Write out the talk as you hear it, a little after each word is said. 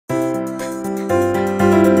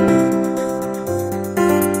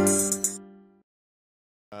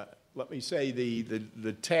let me say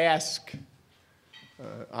the task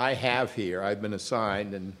I have here, I've been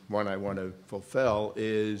assigned, and one I want to fulfill,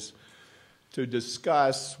 is to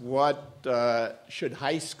discuss what should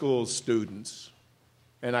high school students,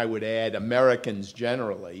 and I would add Americans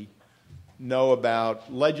generally, know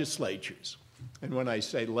about legislatures. And when I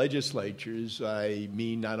say legislatures, I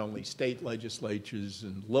mean not only state legislatures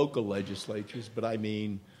and local legislatures, but I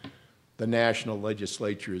mean the national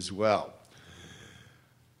legislature as well.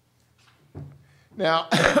 Now,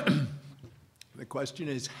 the question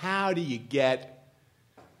is, how do you get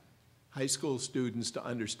high school students to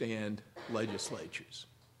understand legislatures?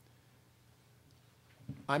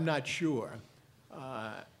 I'm not sure.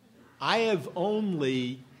 I have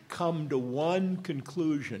only come to one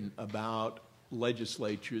conclusion about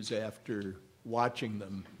legislatures after watching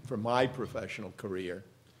them for my professional career,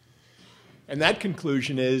 and that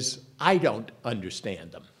conclusion is I don't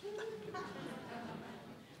understand them.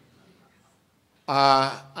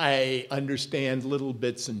 I understand little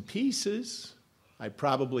bits and pieces. I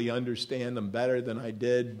probably understand them better than I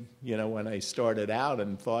did, when I started out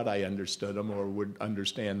and thought I understood them or would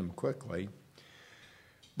understand them quickly.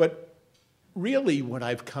 But really what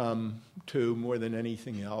I've come to more than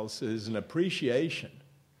anything else is an appreciation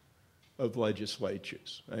of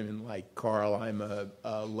legislatures. I mean, like Carl, I'm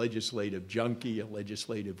a legislative junkie, a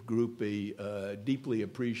legislative groupie, deeply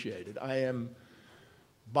appreciated. I am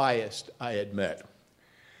biased, I admit.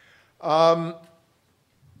 They're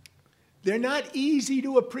not easy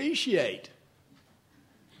to appreciate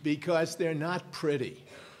because they're not pretty.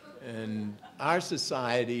 And our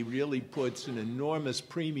society really puts an enormous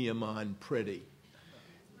premium on pretty.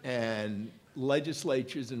 And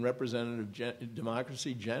legislatures and representative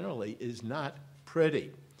democracy generally is not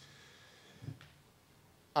pretty.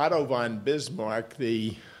 Otto von Bismarck,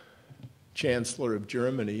 the Chancellor of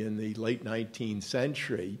Germany in the late 19th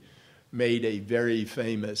century, made a very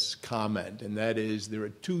famous comment, and that is, there are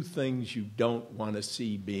two things you don't want to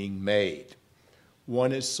see being made.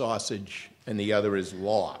 One is sausage, and the other is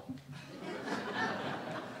law.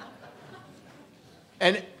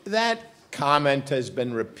 And that comment has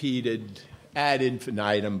been repeated ad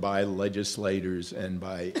infinitum by legislators and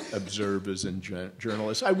by observers and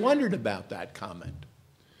journalists. I wondered about that comment.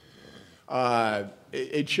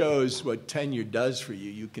 It shows what tenure does for you.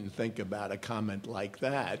 You can think about a comment like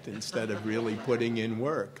that instead of really putting in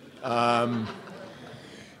work. And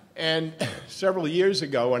several years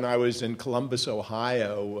ago, when I was in Columbus,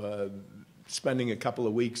 Ohio, spending a couple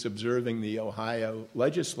of weeks observing the Ohio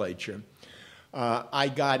legislature, I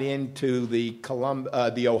got into the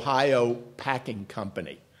Ohio Packing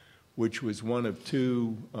Company, which was one of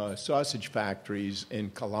two sausage factories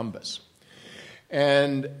in Columbus.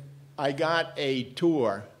 And I got a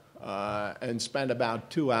tour and spent about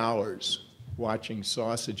 2 hours watching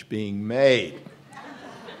sausage being made.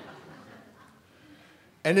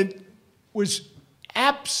 And it was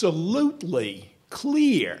absolutely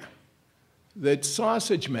clear that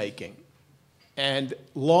sausage making and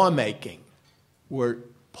lawmaking were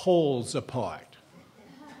poles apart.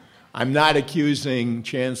 I'm not accusing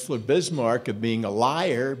Chancellor Bismarck of being a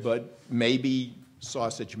liar, but maybe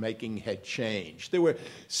sausage making had changed. There were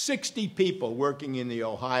 60 people working in the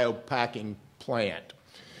Ohio packing plant.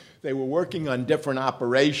 They were working on different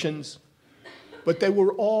operations, but they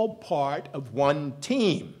were all part of one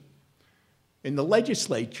team. In the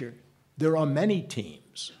legislature, there are many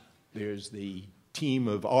teams. There's the team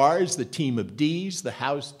of R's, the team of D's, the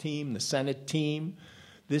House team, the Senate team,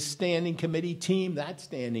 this standing committee team, that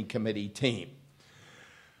standing committee team.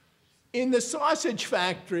 In the sausage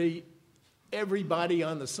factory, everybody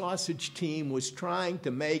on the sausage team was trying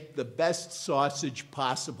to make the best sausage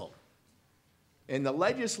possible. In the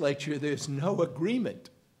legislature, there's no agreement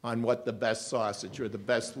on what the best sausage or the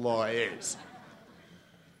best law is.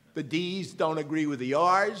 The D's don't agree with the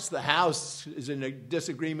R's. The House is in a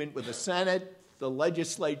disagreement with the Senate. The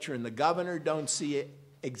legislature and the governor don't see it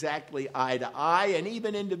exactly eye to eye, and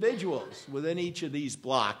even individuals within each of these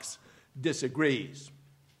blocks disagrees.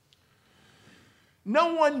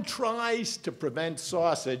 No one tries to prevent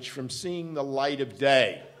sausage from seeing the light of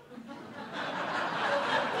day.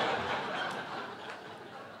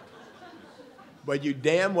 But you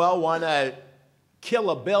damn well want to kill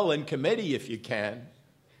a bill in committee if you can,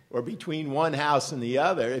 or between one house and the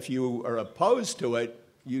other. If you are opposed to it,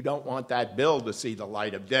 you don't want that bill to see the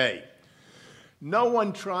light of day. No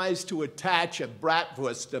one tries to attach a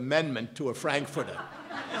Bratwurst amendment to a Frankfurter.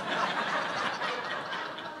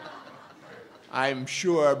 I'm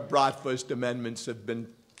sure Bratwurst amendments have been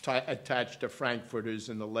attached to Frankfurters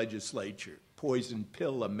in the legislature. Poison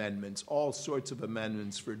pill amendments, all sorts of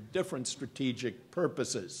amendments for different strategic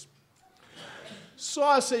purposes.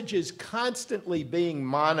 Sausage is constantly being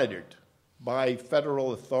monitored by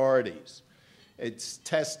federal authorities. It's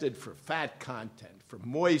tested for fat content, for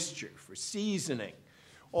moisture, for seasoning.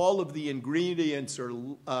 All of the ingredients are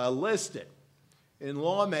listed. In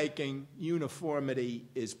lawmaking, uniformity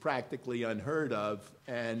is practically unheard of,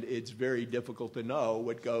 and it's very difficult to know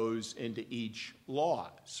what goes into each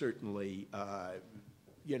law. Certainly,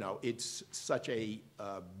 it's such a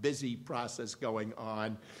busy process going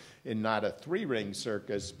on in not a 3-ring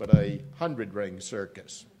circus, but a 100-ring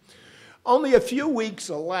circus. Only a few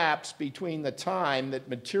weeks elapse between the time that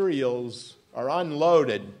materials are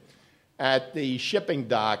unloaded at the shipping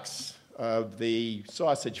docks of the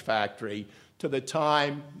sausage factory to the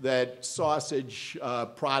time that sausage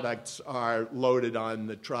products are loaded on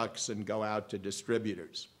the trucks and go out to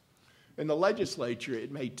distributors. In the legislature,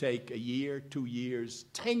 it may take a year, 2 years,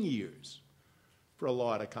 10 years for a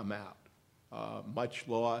law to come out. Much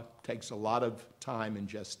law takes a lot of time and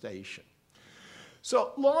gestation.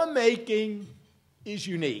 So lawmaking is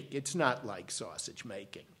unique. It's not like sausage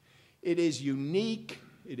making. It is unique,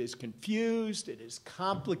 it is confused, it is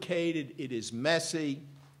complicated, it is messy,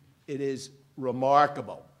 it is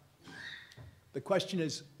remarkable. The question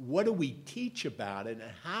is, what do we teach about it,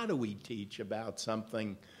 and how do we teach about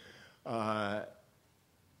something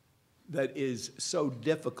that is so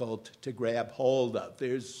difficult to grab hold of?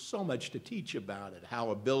 There's so much to teach about it, how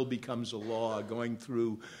a bill becomes a law, going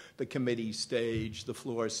through the committee stage, the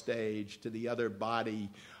floor stage, to the other body,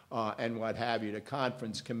 and what have you, to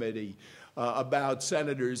conference committee, about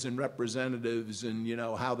senators and representatives and,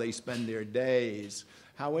 how they spend their days,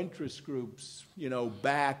 how interest groups,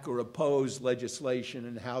 back or oppose legislation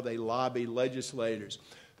and how they lobby legislators.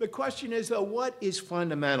 The question is, though, what is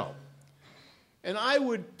fundamental? And I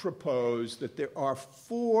would propose that there are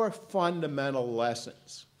 4 fundamental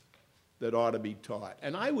lessons that ought to be taught.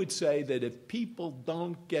 And I would say that if people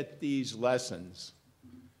don't get these lessons,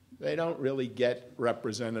 they don't really get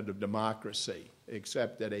representative democracy,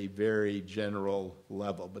 except at a very general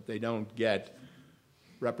level. But they don't get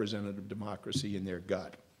representative democracy in their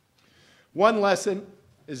gut. One lesson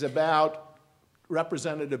is about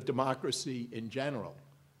representative democracy in general.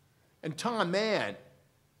 And Tom Mann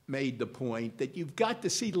made the point that you've got to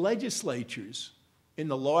see legislatures in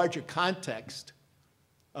the larger context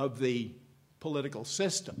of the political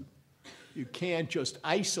system. You can't just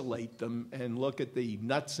isolate them and look at the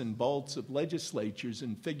nuts and bolts of legislatures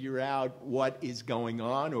and figure out what is going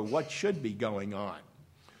on or what should be going on.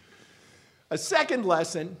 A second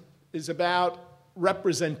lesson is about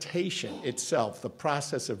representation itself, the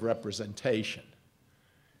process of representation.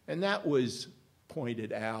 And that was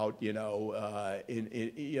pointed out, in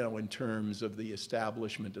terms of the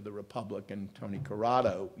establishment of the Republic, and Tony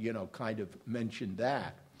Corrado, kind of mentioned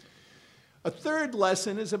that. A third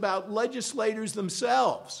lesson is about legislators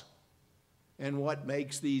themselves and what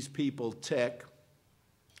makes these people tick.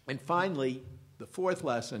 And finally, the fourth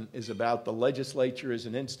lesson is about the legislature as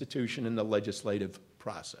an institution in the legislative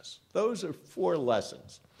process. Those are 4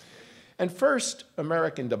 lessons. And first,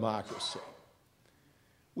 American democracy.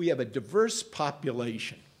 We have a diverse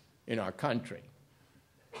population in our country.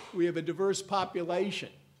 We have a diverse population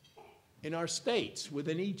in our states.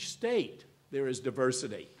 Within each state, there is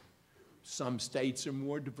diversity. Some states are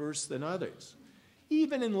more diverse than others.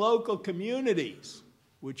 Even in local communities,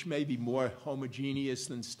 which may be more homogeneous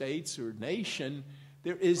than states or nation,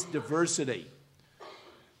 there is diversity.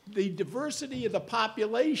 The diversity of the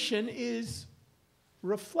population is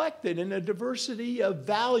reflected in a diversity of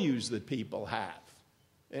values that people have,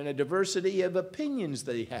 and a diversity of opinions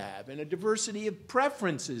they have, and a diversity of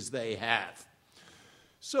preferences they have.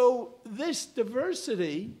 So this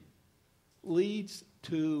diversity leads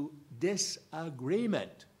to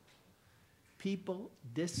disagreement. People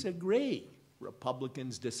disagree.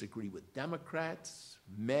 Republicans disagree with Democrats.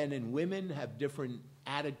 Men and women have different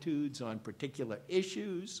attitudes on particular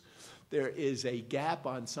issues. There is a gap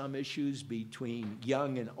on some issues between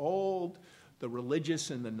young and old. The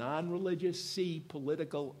religious and the non-religious see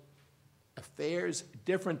political affairs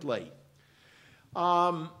differently.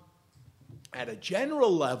 At a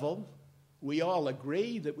general level, we all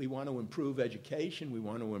agree that we want to improve education, we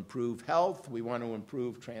want to improve health, we want to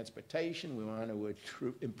improve transportation, we want to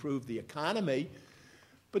improve the economy.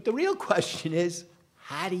 But the real question is,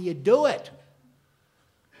 how do you do it?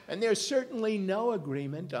 And there's certainly no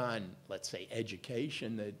agreement on, let's say,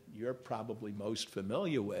 education that you're probably most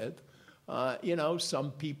familiar with.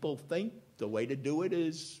 Some people think the way to do it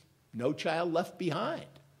is no child left behind.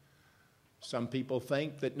 Some people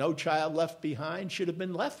think that no child left behind should have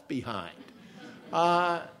been left behind.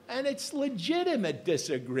 And it's legitimate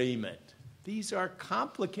disagreement. These are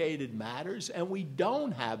complicated matters, and we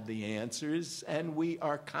don't have the answers, and we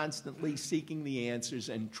are constantly seeking the answers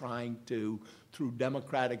and trying to, through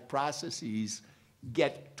democratic processes,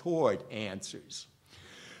 get toward answers.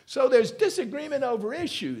 So there's disagreement over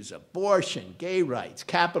issues: abortion, gay rights,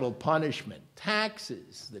 capital punishment,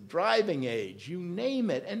 taxes, the driving age, you name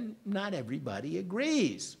it, and not everybody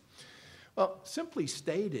agrees. Well, simply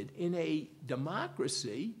stated, in a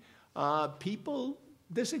democracy, people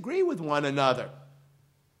disagree with one another,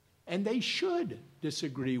 and they should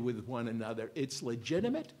disagree with one another. It's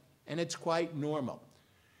legitimate, and it's quite normal.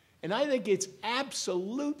 And I think it's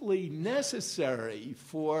absolutely necessary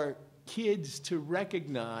for kids to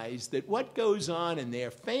recognize that what goes on in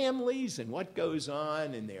their families and what goes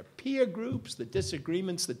on in their peer groups, the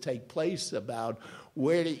disagreements that take place about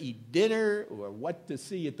where to eat dinner or what to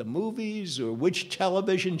see at the movies or which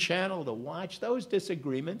television channel to watch, those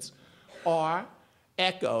disagreements are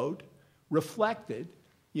echoed, reflected,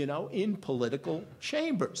 in political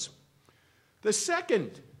chambers. The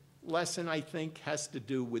second lesson, I think, has to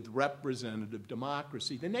do with representative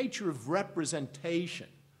democracy, the nature of representation.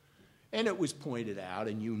 And it was pointed out,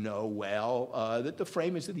 and you know well, that the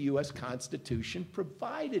framers of the U.S. Constitution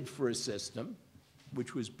provided for a system,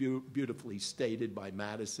 which was beautifully stated by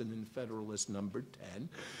Madison in Federalist Number 10,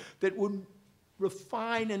 that would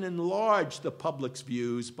refine and enlarge the public's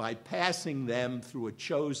views by passing them through a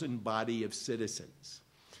chosen body of citizens.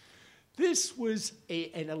 This was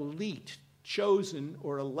an elite chosen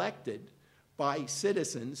or elected by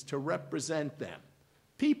citizens to represent them.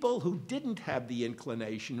 People who didn't have the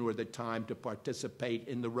inclination or the time to participate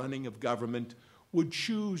in the running of government would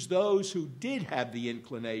choose those who did have the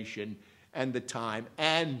inclination and the time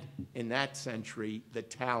and, in that century, the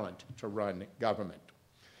talent to run government.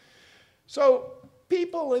 So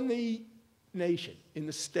people in the nation, in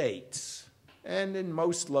the states, and in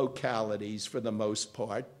most localities, for the most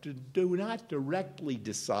part, do not directly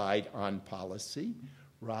decide on policy.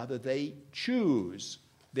 Rather, they choose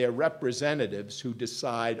their representatives who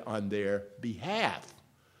decide on their behalf.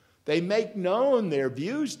 They make known their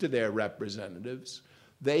views to their representatives.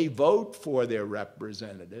 They vote for their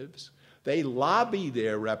representatives. They lobby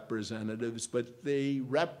their representatives, but the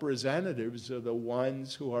representatives are the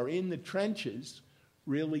ones who are in the trenches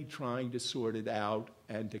really trying to sort it out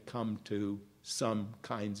and to come to some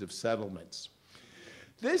kinds of settlements.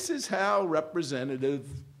 This is how representative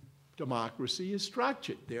democracy is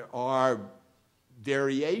structured. There are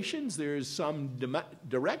variations. There is some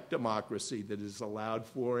direct democracy that is allowed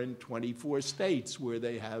for in 24 states where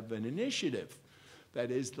they have an initiative.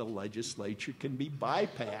 That is, the legislature can be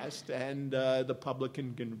bypassed and the public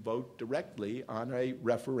can vote directly on a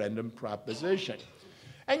referendum proposition.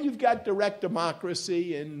 And you've got direct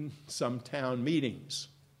democracy in some town meetings,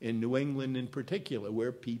 in New England in particular,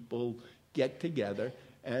 where people get together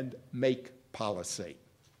and make policy.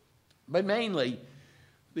 But mainly,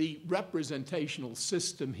 the representational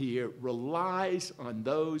system here relies on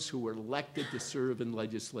those who are elected to serve in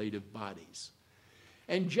legislative bodies.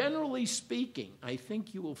 And generally speaking, I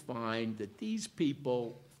think you will find that these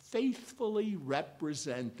people faithfully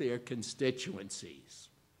represent their constituencies.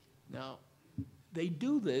 Now, they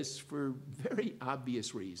do this for very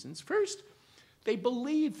obvious reasons. First, they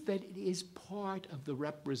believe that it is part of the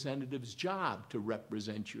representative's job to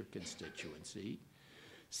represent your constituency.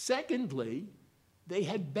 Secondly, they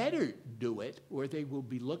had better do it or they will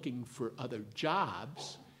be looking for other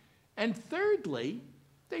jobs. And thirdly,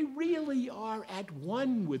 they really are at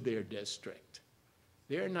one with their district.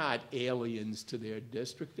 They're not aliens to their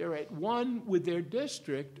district. They're at one with their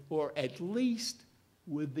district, or at least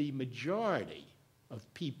with the majority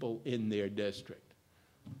of people in their district.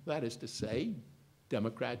 That is to say,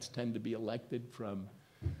 Democrats tend to be elected from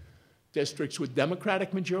districts with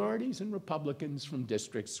Democratic majorities and Republicans from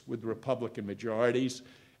districts with Republican majorities.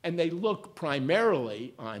 And they look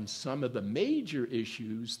primarily on some of the major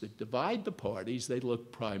issues that divide the parties. They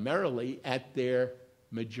look primarily at their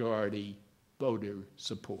majority voter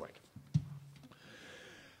support.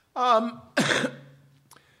 I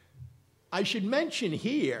should mention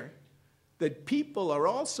here that people are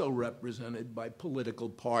also represented by political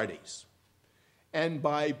parties and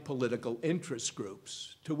by political interest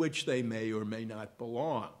groups to which they may or may not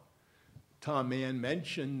belong. Tom Mann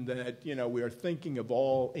mentioned that, we are thinking of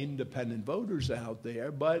all independent voters out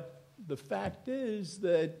there, but the fact is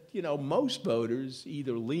that, most voters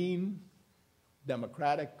either lean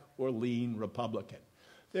Democratic or lean Republican.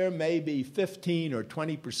 There may be 15 or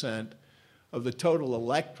 20% of the total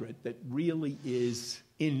electorate that really is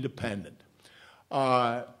independent.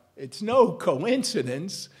 It's no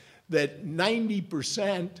coincidence that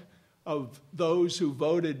 90% of those who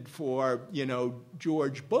voted for,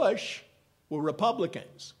 George Bush were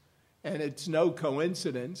Republicans. And it's no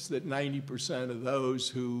coincidence that 90% of those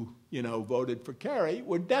who, voted for Kerry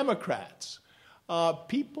were Democrats.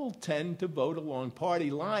 People tend to vote along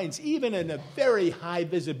party lines, even in a very high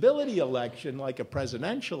visibility election like a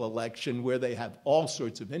presidential election where they have all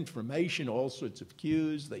sorts of information, all sorts of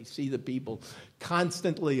cues. They see the people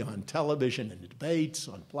constantly on television and debates,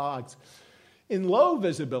 on blogs. In low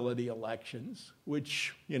visibility elections,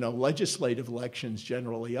 which, legislative elections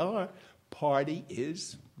generally are, party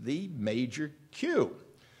is the major cue.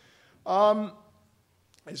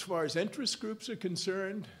 As far as interest groups are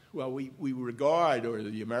concerned, well, we regard, or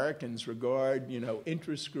the Americans regard,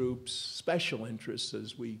 interest groups, special interests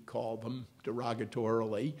as we call them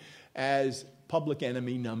derogatorily, as public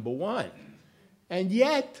enemy number one. And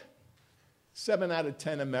yet, 7 out of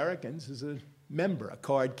 10 Americans is a member, a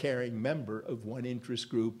card-carrying member of one interest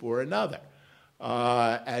group or another.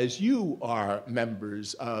 As you are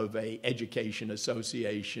members of an education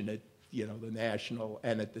association at the national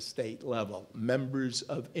and at the state level, members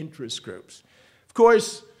of interest groups. Of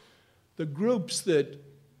course, the groups that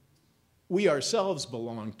we ourselves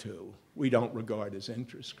belong to, we don't regard as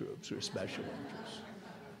interest groups or special interests,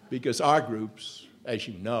 because our groups, as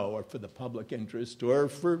you know, are for the public interest or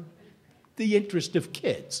for the interest of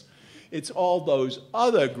kids. It's all those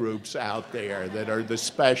other groups out there that are the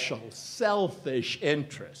special, selfish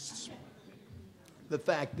interests. The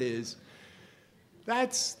fact is,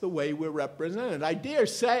 that's the way we're represented. I dare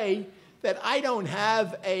say that I don't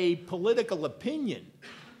have a political opinion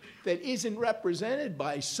that isn't represented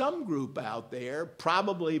by some group out there,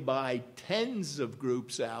 probably by tens of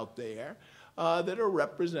groups out there, that are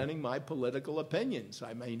representing my political opinions.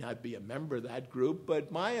 I may not be a member of that group,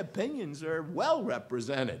 but my opinions are well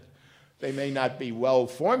represented. They may not be well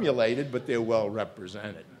formulated, but they're well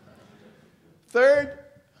represented. Third,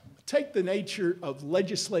 take the nature of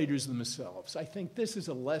legislators themselves. I think this is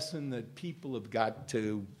a lesson that people have got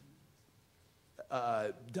to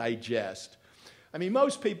digest. I mean,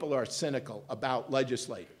 most people are cynical about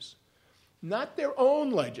legislators. Not their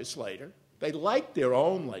own legislator. They like their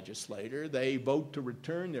own legislator. They vote to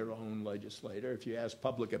return their own legislator. If you ask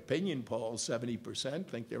public opinion polls, 70%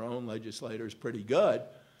 think their own legislator is pretty good.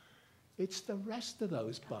 It's the rest of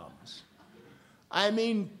those bums. I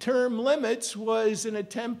mean, term limits was an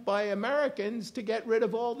attempt by Americans to get rid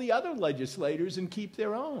of all the other legislators and keep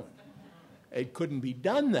their own. It couldn't be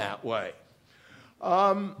done that way.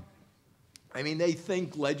 They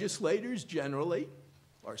think legislators generally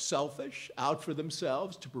are selfish, out for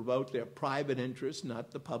themselves to promote their private interest,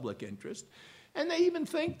 not the public interest. And they even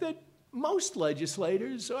think that most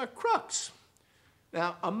legislators are crooks.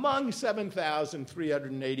 Now, among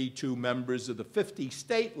 7,382 members of the 50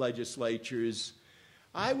 state legislatures,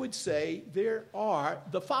 I would say there are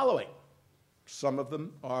the following. Some of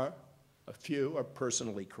them a few are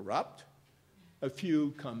personally corrupt. A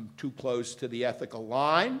few come too close to the ethical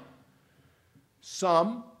line.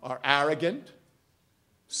 Some are arrogant.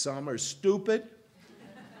 Some are stupid.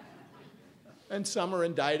 And some are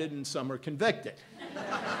indicted and some are convicted.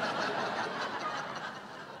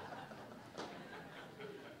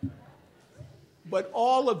 But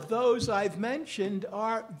all of those I've mentioned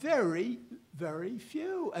are very, very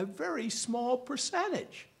few, a very small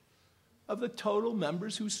percentage of the total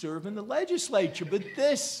members who serve in the legislature. But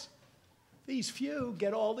these few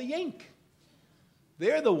get all the ink.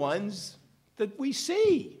 They're the ones that we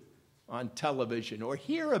see on television or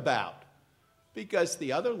hear about, because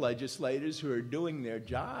the other legislators who are doing their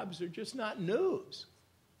jobs are just not news.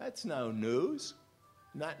 That's no news,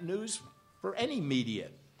 not news for any media.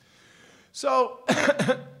 So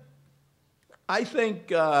I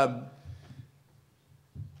think our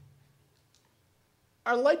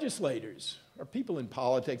legislators, our people in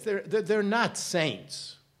politics, they're not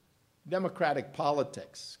saints. Democratic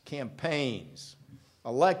politics, campaigns,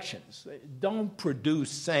 elections, they don't produce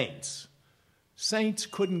saints. Saints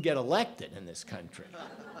couldn't get elected in this country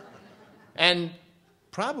and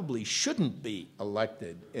probably shouldn't be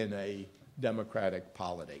elected in a democratic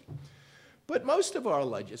polity. But most of our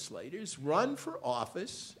legislators run for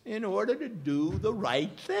office in order to do the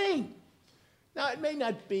right thing. Now, it may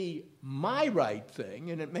not be my right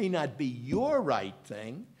thing, and it may not be your right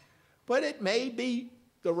thing, but it may be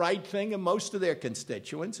the right thing of most of their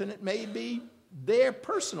constituents, and it may be their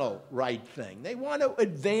personal right thing. They want to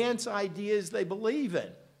advance ideas they believe in.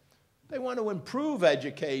 They want to improve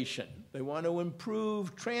education. They want to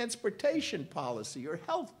improve transportation policy or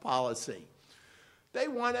health policy. They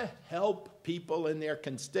want to help people in their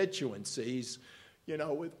constituencies,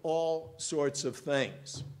 with all sorts of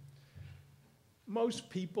things. most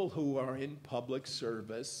people who are in public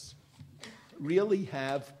service really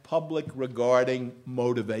have public regarding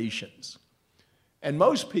motivations. And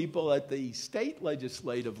most people at the state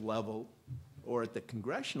legislative level or at the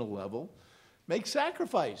congressional level make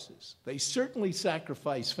sacrifices. They certainly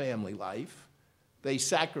sacrifice family life. They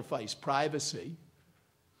sacrifice privacy.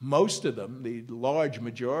 Most of them, the large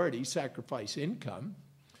majority, sacrifice income.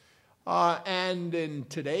 And in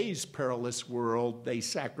today's perilous world, they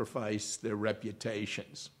sacrifice their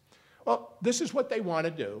reputations. Well, this is what they want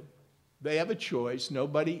to do. They have a choice.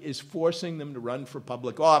 Nobody is forcing them to run for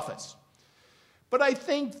public office. But I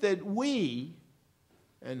think that we,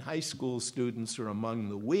 and high school students are among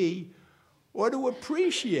the we, ought to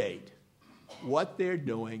appreciate what they're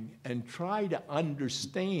doing and try to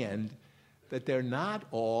understand that they're not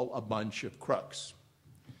all a bunch of crooks.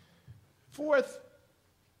 Fourth,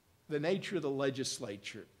 the nature of the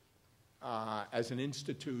legislature as an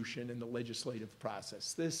institution in the legislative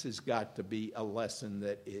process. This has got to be a lesson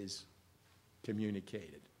that is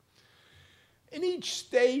communicated. In each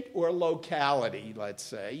state or locality, let's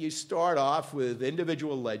say, you start off with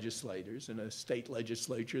individual legislators. In a state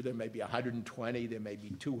legislature, there may be 120, there may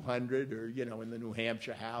be 200, or, in the New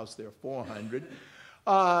Hampshire House, there are 400.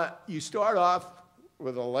 You start off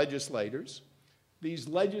with the legislators. These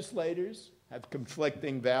legislators have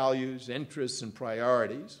conflicting values, interests, and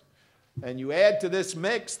priorities. And you add to this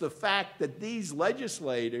mix the fact that these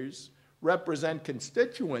legislators represent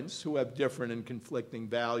constituents who have different and conflicting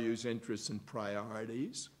values, interests, and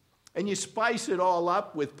priorities. And you spice it all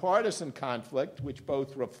up with partisan conflict, which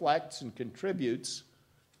both reflects and contributes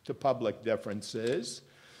to public differences.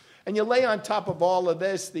 And you lay on top of all of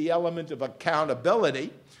this the element of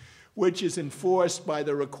accountability, which is enforced by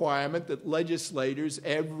the requirement that legislators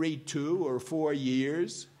every 2 or 4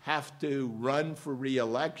 years have to run for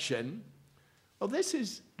re-election. Well, this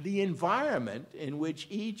is the environment in which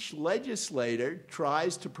each legislator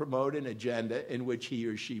tries to promote an agenda in which he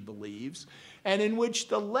or she believes, and in which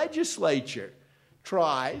the legislature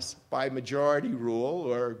tries, by majority rule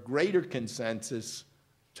or greater consensus,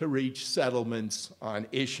 to reach settlements on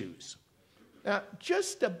issues. Now,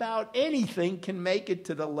 just about anything can make it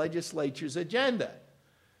to the legislature's agenda.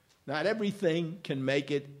 Not everything can make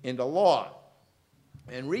it into law.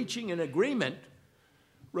 And reaching an agreement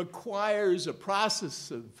requires a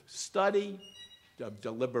process of study, of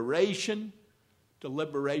deliberation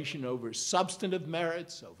over substantive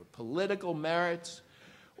merits, over political merits,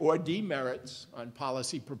 or demerits on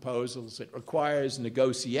policy proposals. It requires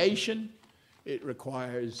negotiation. It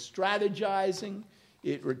requires strategizing.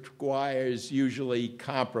 It requires usually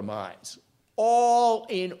compromise, all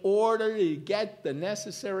in order to get the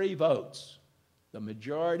necessary votes, the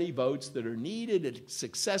majority votes that are needed at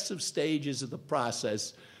successive stages of the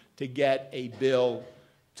process to get a bill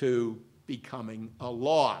to becoming a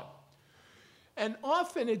law. And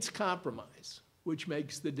often it's compromise which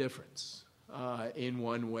makes the difference in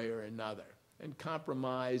one way or another. And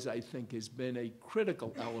compromise, I think, has been a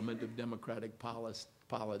critical element of democratic politics,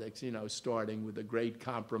 starting with the great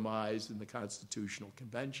compromise in the Constitutional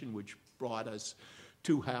Convention, which brought us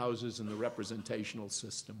 2 houses and the representational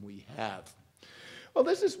system we have. Well,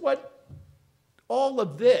 this is what all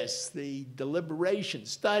of this, the deliberation,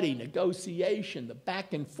 study, negotiation, the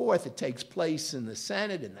back and forth that takes place in the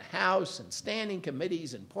Senate, in the House, and standing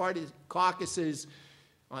committees and party caucuses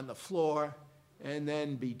on the floor, and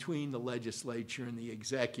then between the legislature and the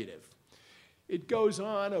executive. It goes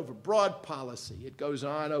on over broad policy. It goes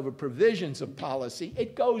on over provisions of policy.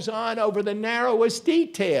 It goes on over the narrowest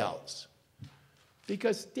details.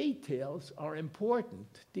 Because details are important.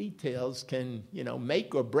 Details can,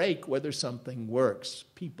 make or break whether something works.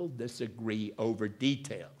 People disagree over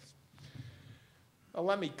details. Well,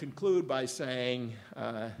 let me conclude by saying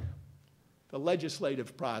the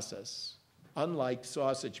legislative process, unlike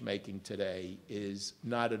sausage making today, is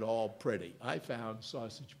not at all pretty. I found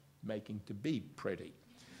sausage making to be pretty.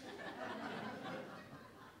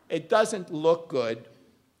 It doesn't look good,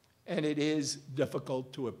 and it is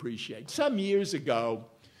difficult to appreciate. Some years ago,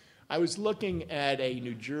 I was looking at a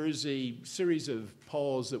New Jersey series of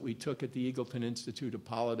polls that we took at the Eagleton Institute of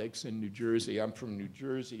Politics in New Jersey. I'm from New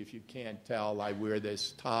Jersey. If you can't tell, I wear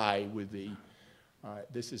this tie with the,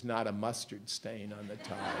 this is not a mustard stain on the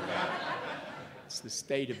tie. It's the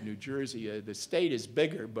state of New Jersey. The state is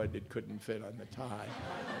bigger, but it couldn't fit on the tie.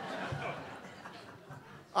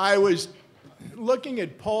 I was looking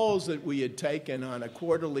at polls that we had taken on a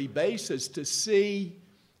quarterly basis to see,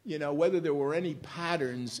 whether there were any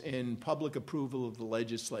patterns in public approval of the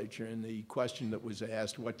legislature. And the question that was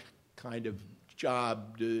asked, what kind of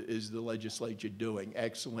job is the legislature doing?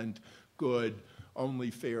 Excellent, good,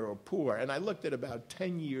 only fair or poor. And I looked at about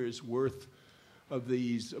 10 years' worth of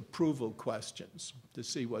these approval questions to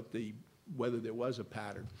see whether there was a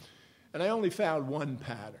pattern. And I only found one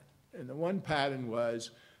pattern. And the one pattern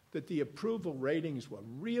was that the approval ratings were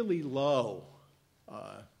really low.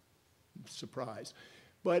 Surprise.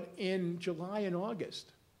 But in July and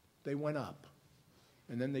August, they went up.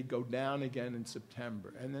 And then they go down again in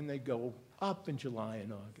September. And then they go up in July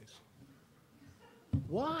and August.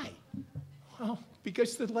 Why? Well,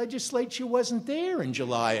 because the legislature wasn't there in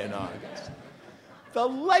July and August. The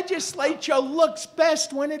legislature looks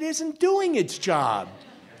best when it isn't doing its job.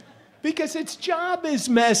 Because its job is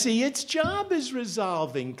messy. Its job is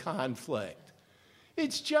resolving conflict.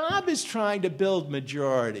 Its job is trying to build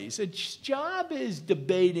majorities. Its job is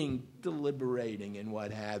debating, deliberating, and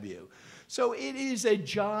what have you. So it is a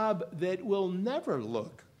job that will never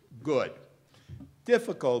look good.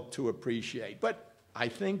 Difficult to appreciate. But I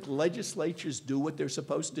think legislatures do what they're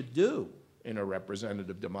supposed to do in a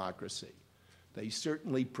representative democracy. They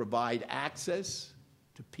certainly provide access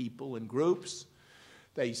to people and groups.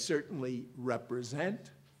 They certainly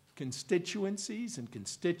represent constituencies and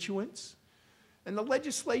constituents. And the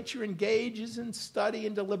legislature engages in study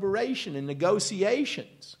and deliberation and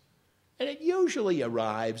negotiations. And it usually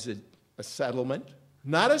arrives at a settlement,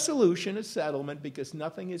 not a solution, a settlement, because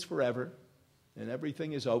nothing is forever and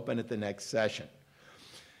everything is open at the next session.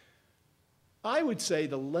 I would say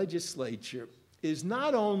the legislature is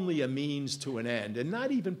not only a means to an end, and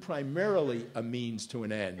not even primarily a means to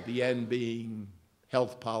an end, the end being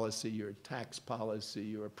health policy or tax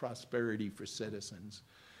policy or prosperity for citizens.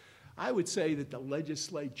 I would say that the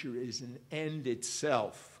legislature is an end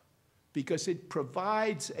itself because it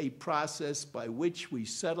provides a process by which we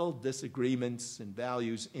settle disagreements and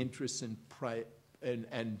values, interests, and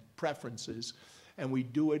preferences, and we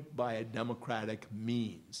do it by a democratic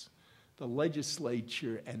means. The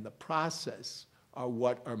legislature and the process are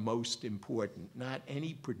what are most important, not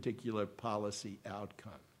any particular policy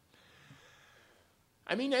outcome.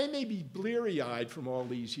 I mean, I may be bleary-eyed from all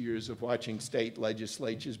these years of watching state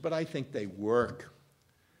legislatures, but I think they work.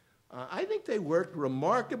 I think they work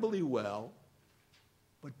remarkably well,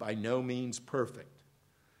 but by no means perfect.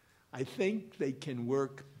 I think they can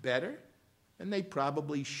work better, and they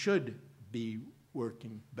probably should be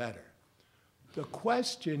working better. The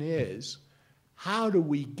question is, how do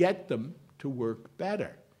we get them to work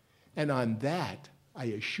better? And on that, I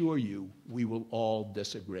assure you, we will all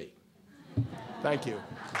disagree. Thank you.